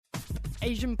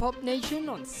Asian Pop Nation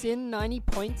on Sin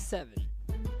 90.7.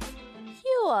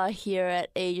 You are here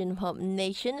at Asian Pop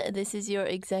Nation. This is your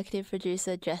executive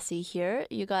producer, Jessie here.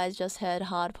 You guys just heard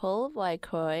Hard Pull by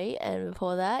Croy, and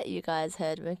before that, you guys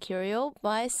heard Mercurial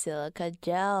by Silica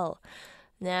Gel.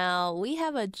 Now, we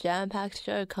have a jam-packed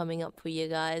show coming up for you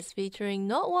guys, featuring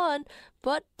not one,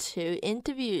 but 2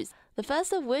 interviews. The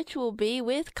first of which will be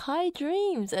with Kai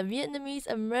Dreams, a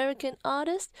Vietnamese-American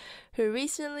artist who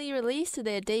recently released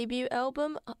their debut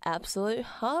album, Absolute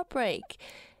Heartbreak.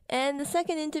 And the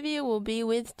second interview will be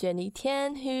with Jenny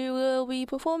Tian, who will be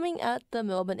performing at the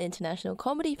Melbourne International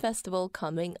Comedy Festival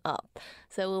coming up.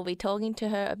 So we'll be talking to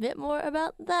her a bit more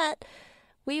about that.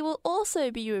 We will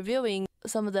also be reviewing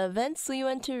some of the events we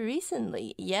went to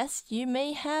recently. Yes, you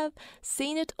may have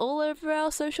seen it all over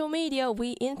our social media.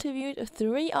 We interviewed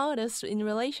 3 artists in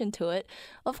relation to it.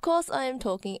 Of course, I am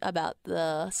talking about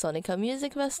the Sonica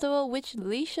Music Festival, which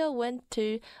Leisha went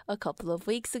to a couple of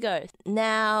weeks ago.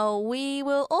 Now, we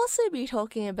will also be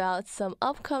talking about some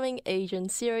upcoming Asian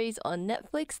series on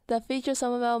Netflix that feature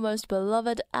some of our most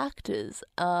beloved actors.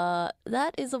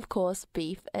 That is, of course,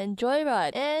 Beef and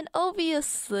Joyride. And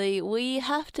obviously, we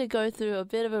have to go through a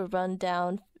bit of a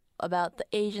rundown about the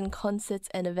Asian concerts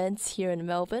and events here in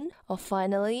Melbourne.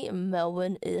 Finally,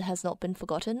 Melbourne has not been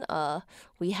forgotten.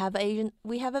 We have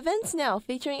events now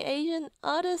featuring Asian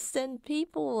artists and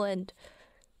people, and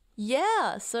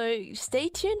yeah, so stay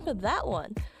tuned for that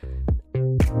one.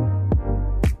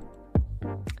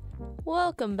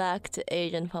 Welcome back to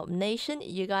Asian Pop Nation.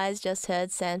 You guys just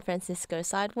heard San Francisco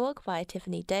Sidewalk by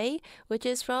Tiffany Day, which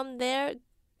is from their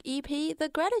EP, The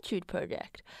Gratitude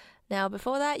Project. Now,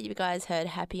 before that, you guys heard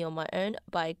Happy on My Own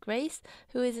by Grace,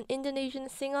 who is an Indonesian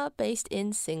singer based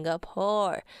in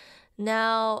Singapore.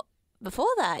 Now,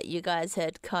 before that, you guys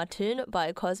heard Cartoon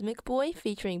by Cosmic Boy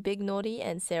featuring Big Naughty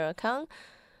and Sarah Kang,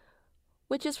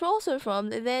 which is also from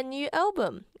their new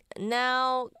album.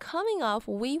 Now, coming up,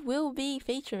 we will be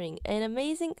featuring an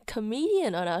amazing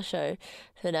comedian on our show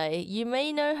today. You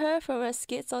may know her from her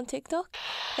skits on TikTok.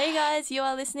 Hey guys, you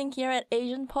are listening here at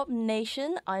Asian Pop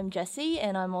Nation. I'm Jessie,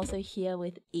 and I'm also here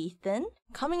with Ethan.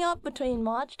 Coming up between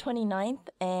March 29th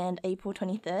and April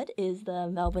 23rd is the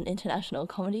Melbourne International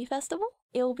Comedy Festival.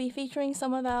 It will be featuring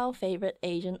some of our favourite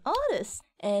Asian artists,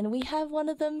 and we have one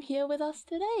of them here with us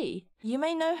today. You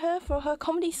may know her for her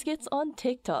comedy skits on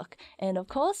TikTok, and of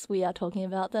course, we are talking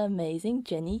about the amazing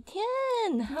Jenny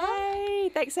Tian. Yay!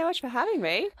 Thanks so much for having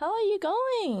me. How are you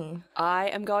going? I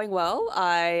am going well.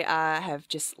 I have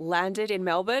just landed in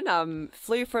Melbourne.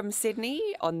 Flew from Sydney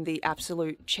on the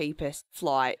absolute cheapest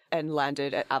flight and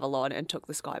landed at Avalon and took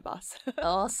the Sky Bus.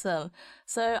 Awesome.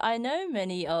 So I know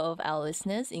many of our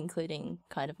listeners, including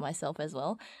kind of myself as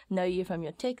well, know you from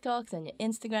your TikToks and your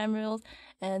Instagram reels.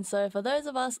 And so for those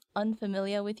of us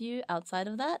unfamiliar with you outside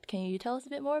of that, can you tell us a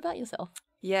bit more about yourself?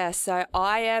 Yeah, so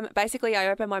I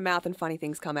open my mouth and funny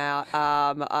things come out.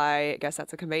 I guess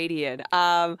that's a comedian.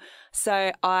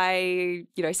 So I,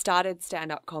 started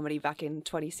stand-up comedy back in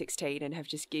 2016 and have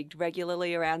just gigged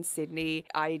regularly around Sydney.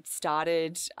 I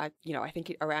started, I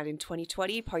think around in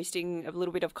 2020, posting a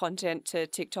little bit of content to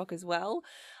TikTok as well.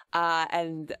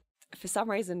 And for some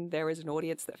reason, there was an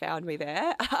audience that found me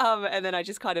there. And then I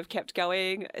just kind of kept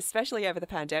going, especially over the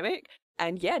pandemic.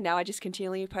 And yeah, now I just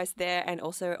continually post there and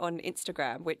also on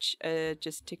Instagram, which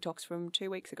just TikToks from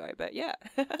 2 weeks ago. But yeah.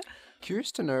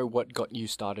 Curious to know what got you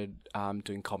started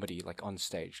doing comedy, like on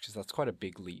stage, because that's quite a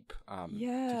big leap to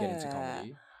get into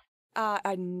comedy.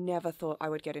 I never thought I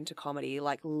would get into comedy.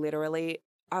 Like literally,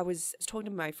 I was talking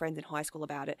to my friends in high school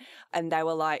about it, and they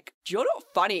were like, "You're not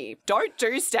funny. Don't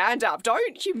do stand-up.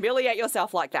 Don't humiliate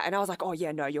yourself like that." And I was like, "Oh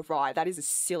yeah, no, you're right. That is a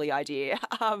silly idea."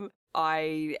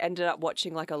 I ended up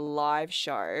watching like a live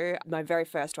show, my very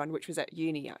first one, which was at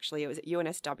uni actually. It was at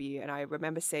UNSW, and I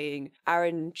remember seeing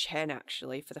Aaron Chen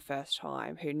actually for the first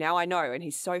time, who now I know, and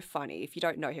he's so funny. If you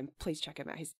don't know him, please check him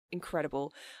out. He's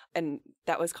incredible. And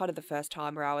that was kind of the first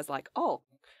time where I was like, oh,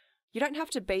 you don't have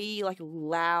to be like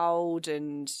loud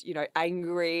and,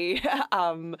 angry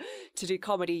to do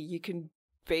comedy. You can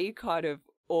be kind of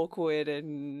awkward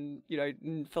and,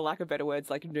 for lack of better words,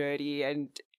 like nerdy, and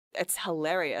it's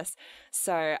hilarious.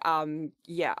 So,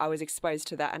 I was exposed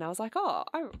to that and I was like,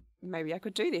 maybe I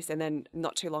could do this. And then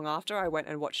not too long after, I went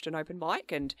and watched an open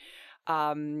mic, and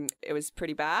it was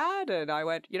pretty bad. And I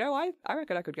went, I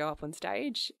reckon I could go up on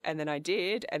stage. And then I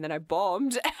did. And then I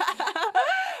bombed.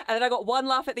 And then I got one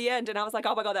laugh at the end, and I was like,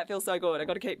 oh my God, that feels so good. I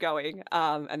got to keep going.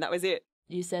 And that was it.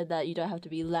 You said that you don't have to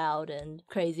be loud and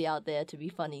crazy out there to be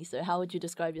funny. So how would you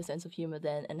describe your sense of humor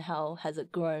then, and how has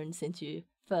it grown since you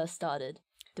first started?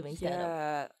 doing stand-up?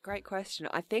 Yeah, great question.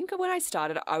 I think when I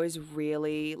started, I was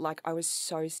really I was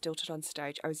so stilted on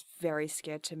stage. I was very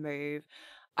scared to move.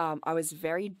 I was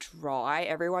very dry.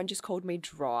 Everyone just called me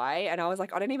dry, and I was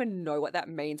like, I don't even know what that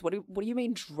means. What do you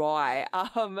mean dry?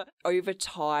 Over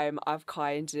time, I've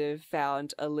kind of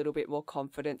found a little bit more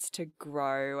confidence to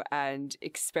grow and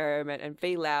experiment and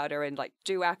be louder and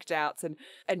do act outs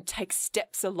and take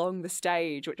steps along the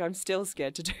stage, which I'm still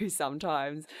scared to do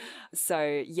sometimes.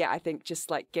 So yeah, I think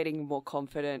just getting more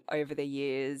confident over the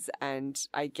years, and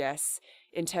I guess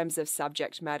in terms of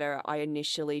subject matter, I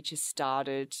initially just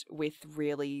started with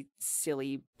really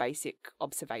silly, basic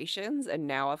observations. And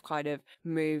now I've kind of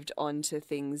moved on to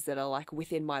things that are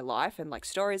within my life and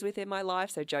stories within my life.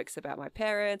 So jokes about my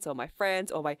parents or my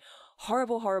friends or my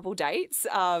horrible, horrible dates.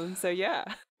 So yeah.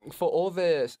 For all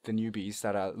the newbies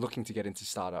that are looking to get into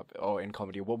startup or in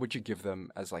comedy, what would you give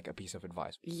them as a piece of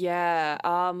advice? Yeah,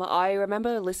 I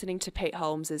remember listening to Pete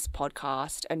Holmes's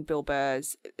podcast and Bill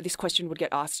Burr's. This question would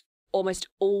get asked almost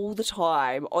all the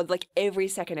time, or every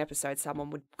second episode someone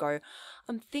would go,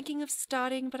 I'm thinking of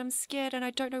starting, but I'm scared and I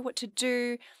don't know what to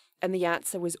do. And the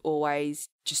answer was always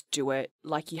just do it.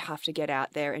 You have to get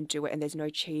out there and do it, and there's no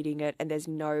cheating it, and there's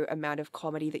no amount of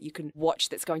comedy that you can watch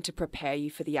that's going to prepare you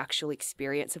for the actual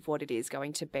experience of what it is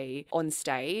going to be on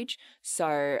stage.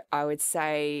 So I would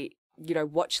say,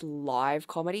 watch live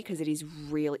comedy, because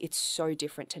it's so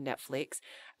different to Netflix.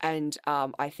 And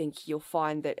I think you'll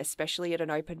find that, especially at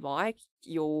an open mic,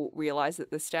 you'll realize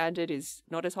that the standard is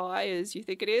not as high as you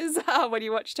think it is when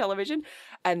you watch television,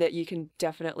 and that you can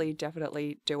definitely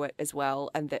do it as well,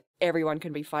 and that everyone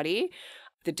can be funny.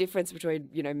 The difference between,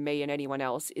 me and anyone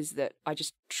else is that I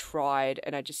just tried,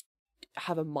 and I just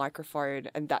have a microphone,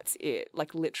 and that's it.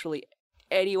 Literally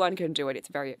anyone can do it. It's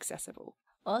very accessible.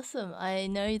 Awesome. I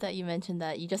know that you mentioned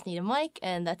that you just need a mic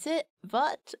and that's it.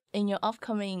 But in your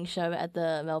upcoming show at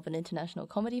the Melbourne International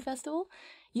Comedy Festival,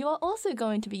 you are also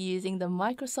going to be using the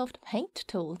Microsoft Paint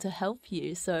tool to help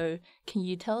you. So can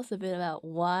you tell us a bit about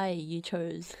why you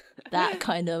chose that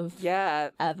kind of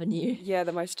avenue? Yeah,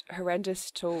 the most horrendous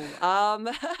tool.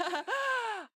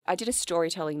 I did a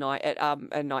storytelling night at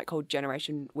a night called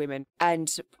Generation Women.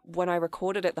 And when I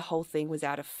recorded it, the whole thing was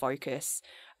out of focus.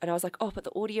 And I was like, oh, but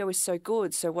the audio is so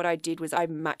good. So what I did was I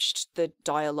matched the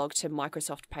dialogue to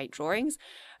Microsoft Paint drawings.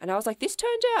 And I was like, this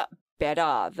turned out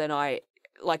better than I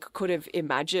could have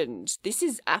imagined. This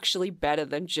is actually better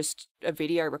than just a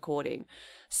video recording.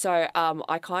 So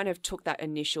I kind of took that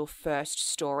initial first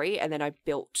story, and then I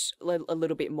built a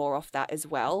little bit more off that as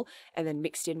well, and then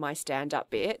mixed in my stand-up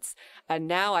bits. And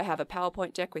now I have a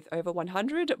PowerPoint deck with over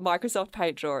 100 Microsoft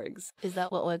Paint drawings. Is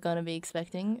that what we're going to be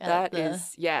expecting?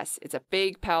 Yes. It's a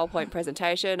big PowerPoint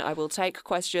presentation. I will take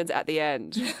questions at the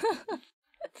end.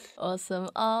 Awesome.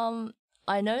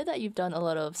 I know that you've done a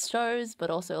lot of shows, but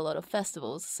also a lot of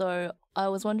festivals. So I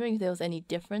was wondering if there was any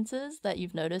differences that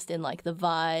you've noticed in the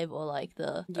vibe or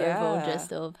the overall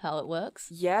gist of how it works.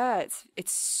 Yeah,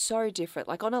 it's so different.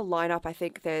 On a lineup, I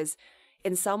think there's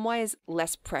in some ways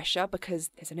less pressure because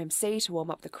there's an MC to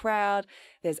warm up the crowd.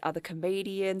 There's other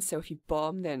comedians. So if you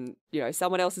bomb, then,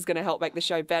 someone else is going to help make the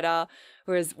show better.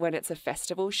 Whereas when it's a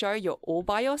festival show, you're all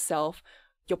by yourself.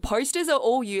 Your posters are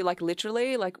all you,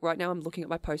 literally, right now I'm looking at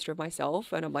my poster of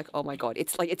myself and I'm like, oh my God,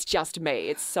 it's just me.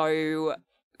 It's so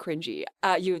cringy.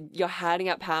 You're handing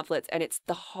out pamphlets and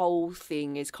the whole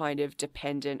thing is kind of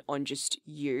dependent on just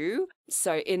you.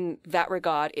 So in that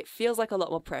regard, it feels like a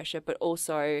lot more pressure, but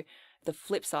also the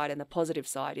flip side and the positive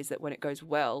side is that when it goes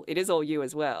well, it is all you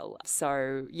as well.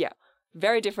 So yeah.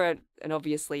 Very different. And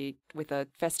obviously with a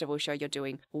festival show, you're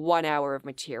doing 1 hour of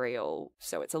material.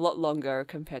 So it's a lot longer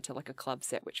compared to a club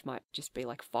set, which might just be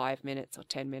 5 minutes or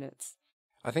 10 minutes.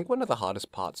 I think one of the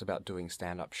hardest parts about doing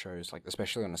stand-up shows,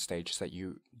 especially on a stage, is that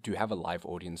you do have a live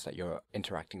audience that you're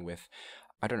interacting with.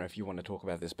 I don't know if you want to talk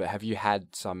about this, but have you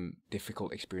had some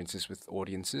difficult experiences with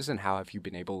audiences, and how have you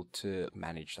been able to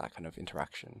manage that kind of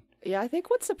interaction? Yeah, I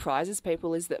think what surprises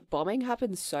people is that bombing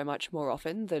happens so much more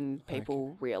often than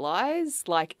people realize.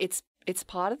 It's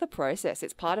part of the process.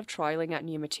 It's part of trialing out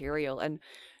new material. And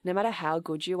no matter how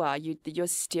good you are, you're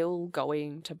still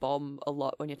going to bomb a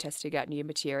lot when you're testing out new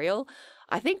material.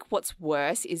 I think what's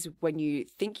worse is when you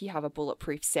think you have a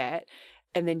bulletproof set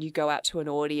and then you go out to an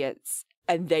audience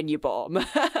and then you bomb.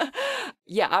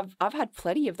 Yeah, I've had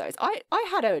plenty of those. I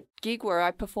had a gig where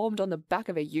I performed on the back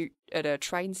of a ute at a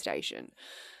train station.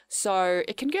 So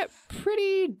it can get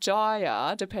pretty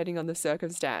dire depending on the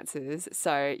circumstances.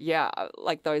 So yeah,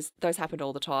 those happen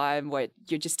all the time where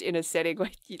you're just in a setting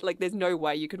where there's no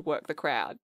way you could work the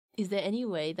crowd. Is there any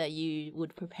way that you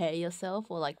would prepare yourself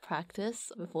or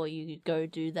practice before you go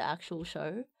do the actual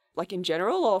show? like in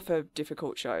general or for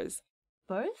difficult shows?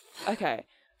 Both? Okay.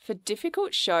 For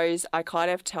difficult shows, I kind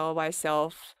of tell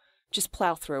myself, just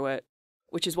plow through it,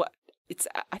 which is what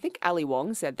I think Ali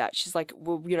Wong said that. She's like,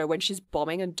 well, you know, when she's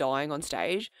bombing and dying on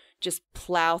stage, just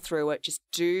plow through it, just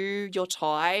do your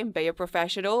time, be a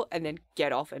professional, and then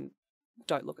get off and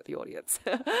don't look at the audience.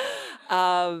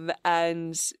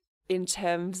 And in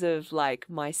terms of like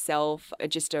myself,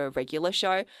 just a regular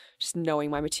show, just knowing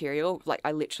my material, like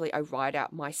I write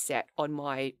out my set on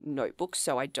my notebook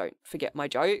so I don't forget my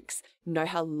jokes, know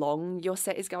how long your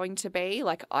set is going to be.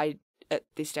 Like I, at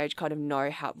this stage, kind of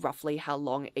know roughly how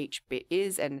long each bit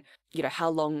is and, you know, how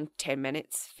long 10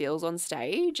 minutes feels on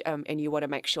stage. And you want to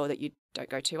make sure that you don't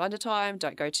go too under time,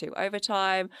 don't go too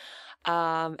overtime.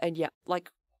 And yeah, like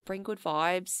bring good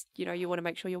vibes. You know, you want to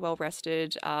make sure you're well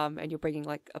rested and you're bringing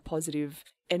like a positive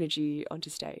energy onto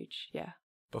stage. Yeah.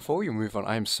 Before we move on,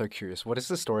 I am so curious. What is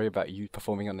the story about you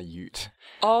performing on the ute?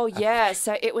 Oh, yeah.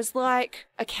 So it was like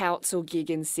a council gig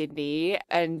in Sydney,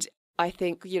 and I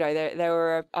think, you know, there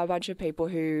were a bunch of people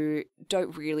who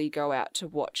don't really go out to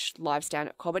watch live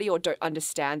stand-up comedy or don't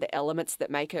understand the elements that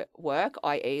make it work,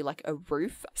 i.e. like a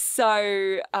roof.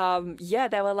 So, yeah,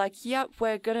 they were like, yep,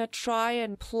 we're going to try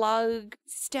and plug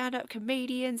stand-up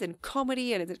comedians and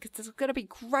comedy, and it's going to be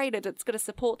great and it's going to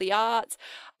support the arts.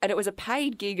 And it was a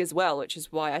paid gig as well, which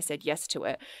is why I said yes to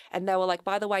it. And they were like,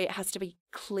 by the way, it has to be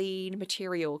clean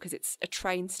material because it's a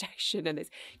train station and there's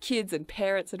kids and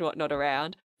parents and whatnot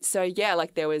around. So, yeah,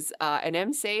 like there was an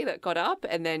MC that got up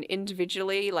and then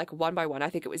individually, like one by one, I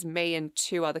think it was me and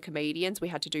two other comedians, we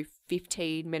had to do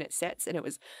 15-minute sets, and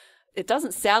it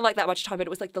doesn't sound like that much time, but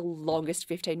it was like the longest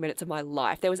 15 minutes of my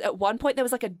life. At one point, there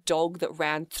was like a dog that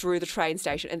ran through the train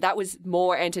station, and that was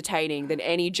more entertaining than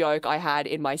any joke I had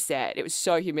in my set. It was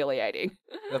so humiliating.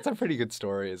 That's a pretty good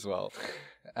story as well.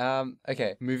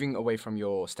 Okay, moving away from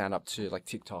your stand-up to like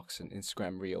TikToks and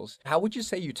Instagram Reels, how would you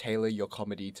say you tailor your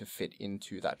comedy to fit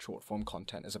into that short-form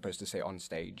content as opposed to, say, on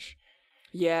stage?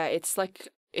 Yeah, it's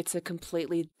a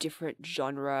completely different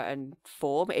genre and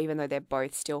form, even though they're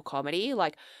both still comedy.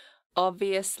 Like,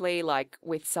 obviously, like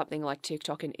with something like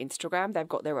TikTok and Instagram, they've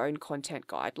got their own content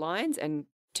guidelines, and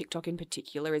TikTok in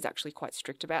particular is actually quite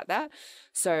strict about that.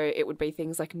 So it would be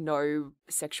things like no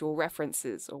sexual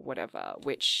references or whatever,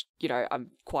 which, you know,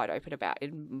 I'm quite open about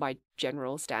in my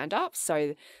general stand-up.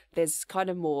 So there's kind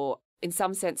of more, in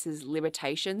some senses,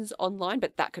 limitations online,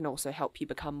 but that can also help you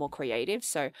become more creative.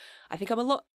 So I think I'm a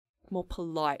lot more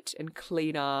polite and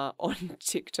cleaner on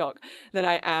TikTok than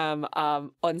I am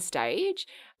on stage.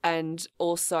 And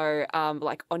also,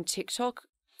 like on TikTok,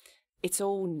 it's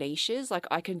all niches. Like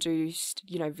I can do,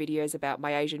 you know, videos about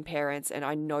my Asian parents, and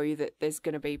I know that there's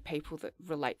going to be people that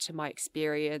relate to my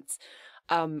experience.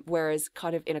 Whereas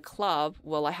kind of in a club,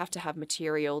 well, I have to have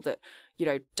material that, you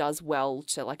know, does well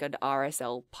to like an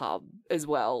RSL pub as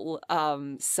well.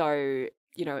 So,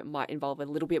 you know, it might involve a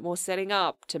little bit more setting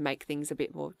up to make things a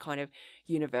bit more kind of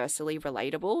universally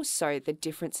relatable. So the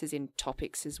differences in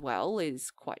topics as well is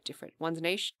quite different. One's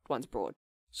niche, one's broad.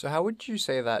 So how would you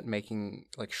say that making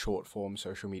like short-form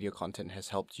social media content has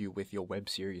helped you with your web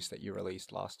series that you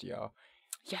released last year?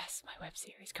 Yes, my web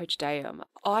series, Coach Dayam.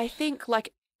 I think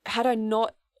like had I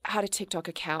not had a TikTok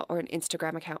account or an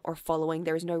Instagram account or following,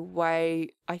 there is no way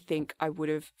I think I would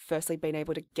have firstly been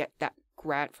able to get that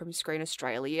grant from Screen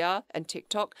Australia and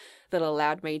TikTok that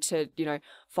allowed me to, you know,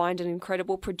 find an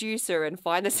incredible producer and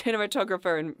find the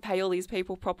cinematographer and pay all these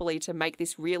people properly to make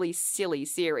this really silly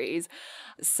series.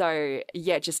 So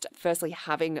yeah, just firstly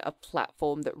having a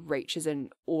platform that reaches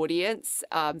an audience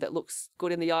that looks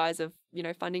good in the eyes of, you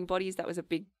know, funding bodies, that was a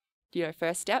big, you know,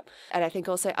 first step. And I think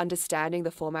also understanding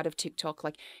the format of TikTok,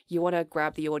 like you want to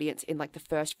grab the audience in like the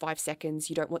first 5 seconds.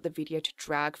 You don't want the video to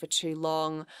drag for too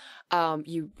long.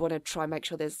 You want to try and make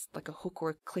sure there's like a hook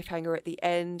or a cliffhanger at the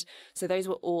end. So those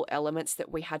were all elements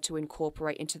that we had to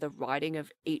incorporate into the writing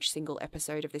of each single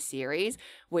episode of the series,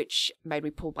 which made me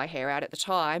pull my hair out at the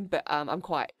time. But I'm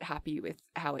quite happy with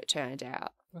how it turned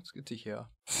out. That's good to hear.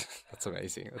 That's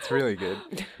amazing. That's really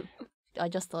good. I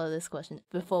just thought of this question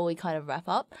before we kind of wrap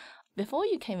up. Before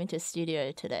you came into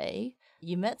studio today,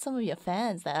 you met some of your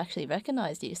fans that actually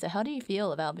recognized you. So how do you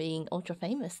feel about being ultra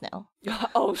famous now?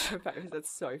 Ultra famous,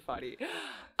 that's so funny.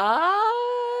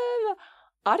 I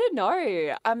don't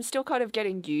know. I'm still kind of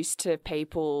getting used to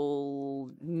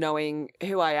people knowing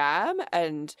who I am.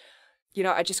 And, you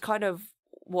know, I just kind of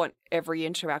want every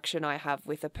interaction I have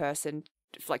with a person,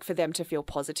 like for them to feel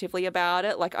positively about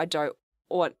it. Like I don't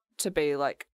want to be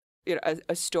like, you know,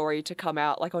 a story to come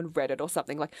out like on Reddit or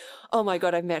something like, oh my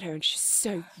God, I met her and she's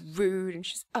so rude and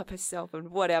she's up herself and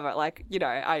whatever. Like, you know,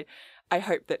 I I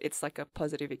hope that it's like a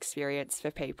positive experience for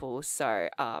people. So,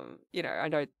 I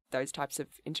know those types of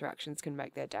interactions can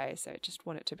make their day. So just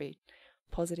want it to be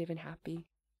positive and happy.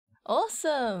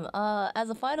 Awesome.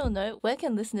 As a final note, where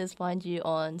can listeners find you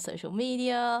on social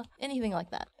media? Anything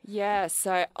like that? Yeah,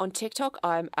 so on TikTok,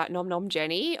 I'm at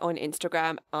NomNomJenny. On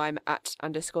Instagram, I'm at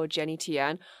 _Jenny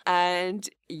Tian. And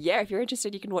yeah, if you're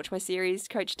interested, you can watch my series,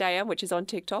 Coach Diane, which is on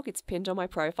TikTok. It's pinned on my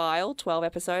profile, 12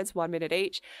 episodes, 1 minute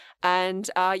each.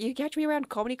 And you can catch me around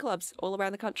comedy clubs all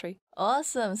around the country.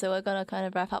 Awesome. So we're going to kind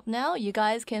of wrap up now. You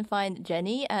guys can find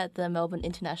Jenny at the Melbourne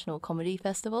International Comedy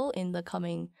Festival in the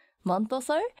coming month or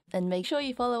so. And make sure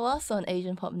you follow us on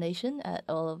Asian Pop Nation at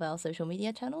all of our social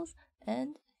media channels.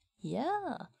 And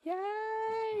yeah.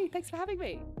 Yay! Thanks for having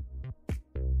me.